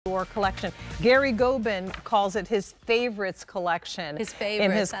your collection. Gary Gobin calls it his favorites collection. His favorites,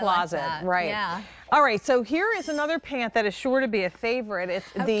 in his closet, I like that. right? Yeah. All right, so here is another pant that is sure to be a favorite.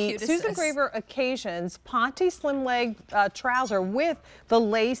 It's How the cute is Susan this? Graver Occasions Ponte slim leg trouser with the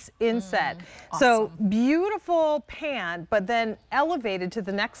lace inset. So beautiful pant, but then elevated to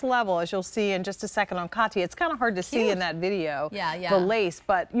the next level, as you'll see in just a second on Katia. It's kind of hard to see in that video, the lace,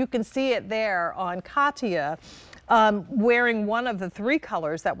 but you can see it there on Katia. Wearing one of the 3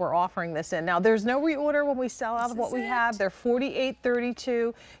 colors that we're offering this in. Now, there's no reorder when we sell out of what we have. They're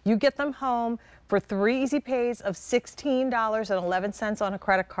 $48.32. You get them home for 3 easy pays of $16.11 on a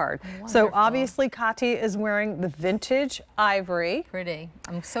credit card. Wonderful. So obviously, Katia is wearing the vintage ivory. Pretty.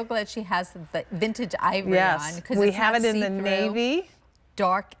 I'm so glad she has the vintage ivory on. Yes, we have it in the navy.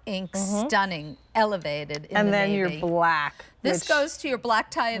 Dark ink, stunning, elevated in and the then navy. your black. This goes to your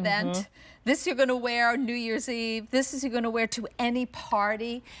black tie event. This you're going to wear New Year's Eve. This is you're going to wear to any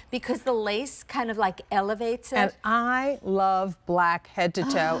party because the lace kind of like elevates it. And I love black head to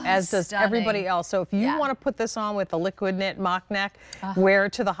toe, as does everybody else. So if you want to put this on with the liquid knit mock neck, wear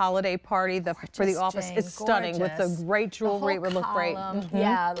it to the holiday party, for the office, Jane, it's stunning with the great jewelry. It would look great.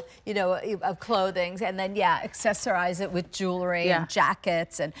 Yeah, you know, of clothing, and then accessorize it with jewelry and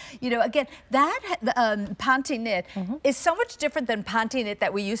jackets, and you know, again, that Ponte knit is so much different than Ponte knit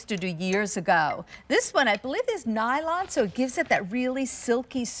that we used to do years ago. This one, I believe, is nylon, so it gives it that really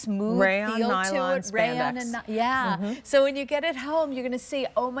silky, smooth rayon, feel nylon, to it. Rayon and so when you get it home, you're going to see,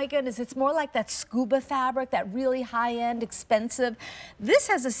 oh my goodness, it's more like that scuba fabric, that really high-end, expensive. This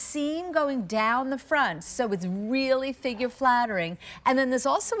has a seam going down the front, so it's really figure flattering, and then there's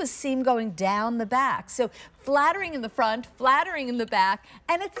also a seam going down the back. So flattering in the front, flattering in the back,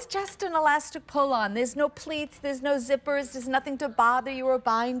 and it's just an elastic pull-on. There's no pleats, there's no zippers, there's nothing to bother you or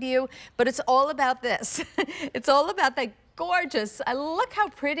bind you, but it's all about this. It's all about that gorgeous. Look how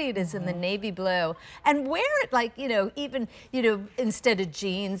pretty it is in the navy blue. And wear it like, you know, even, you know, instead of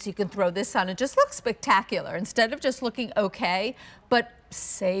jeans, you can throw this on and just look spectacular instead of just looking okay, but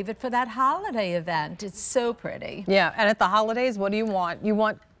save it for that holiday event. It's so pretty. Yeah, and at the holidays, what do you want? You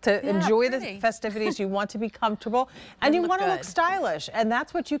want to enjoy the festivities, you want to be comfortable, and you want to look stylish, and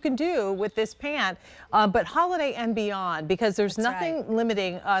that's what you can do with this pant, but holiday and beyond, because there's nothing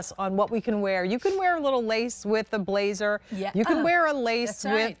limiting us on what we can wear. You can wear a little lace with the blazer. You can wear a lace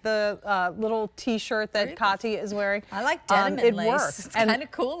with the little t-shirt that Katia is wearing. I like denim and lace. Works. It's kind of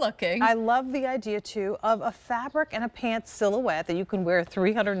cool looking. I love the idea, too, of a fabric and a pant silhouette that you can wear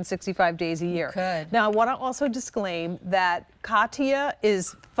 365 days a year. You could. Now, I want to also disclaim that Katia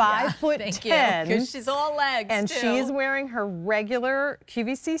is 5'10", because she's all legs, and she's wearing her regular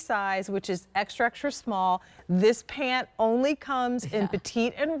QVC size, which is extra, extra small. This pant only comes in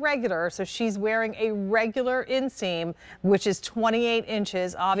petite and regular, so she's wearing a regular inseam, which is 28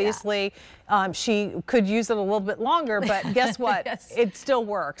 inches. Obviously, she could use it a little bit longer, but guess what? It still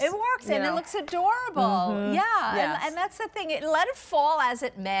works. It works, and it looks adorable. And that's the thing. Let it fall as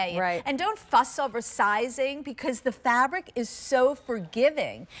it may. And don't fuss over sizing, because the fabric is so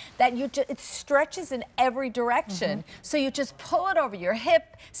forgiving that it stretches in every direction. So you just pull it over your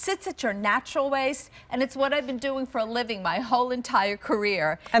hip, sits at your natural waist, and it's what I've been doing for a living my whole entire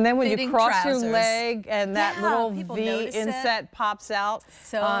career. And then when you cross your leg and that little V inset pops out,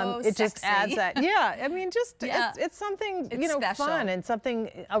 it just adds that. I mean, just it's something special, fun and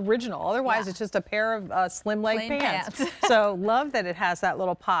something original. Otherwise, it's just a pair of slim leg pants. So love that it has that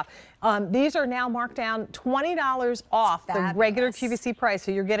little pop. These are now marked down $20 off the regular QVC price,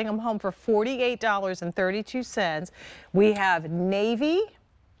 so you're getting them home for $48.32. We have navy,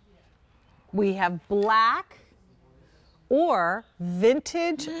 we have black, or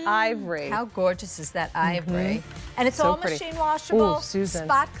vintage ivory. How gorgeous is that ivory? And it's all machine washable. Ooh, Susan.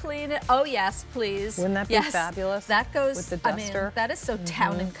 Spot clean it. Oh yes, please. Wouldn't that be fabulous? That goes with the duster. I mean, that is so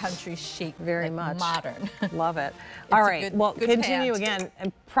town and country chic. Very much modern. Love it. All right. Well, continue again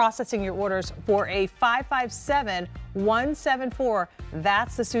and processing your orders for a 557-174.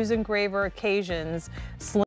 That's the Susan Graver Occasions slim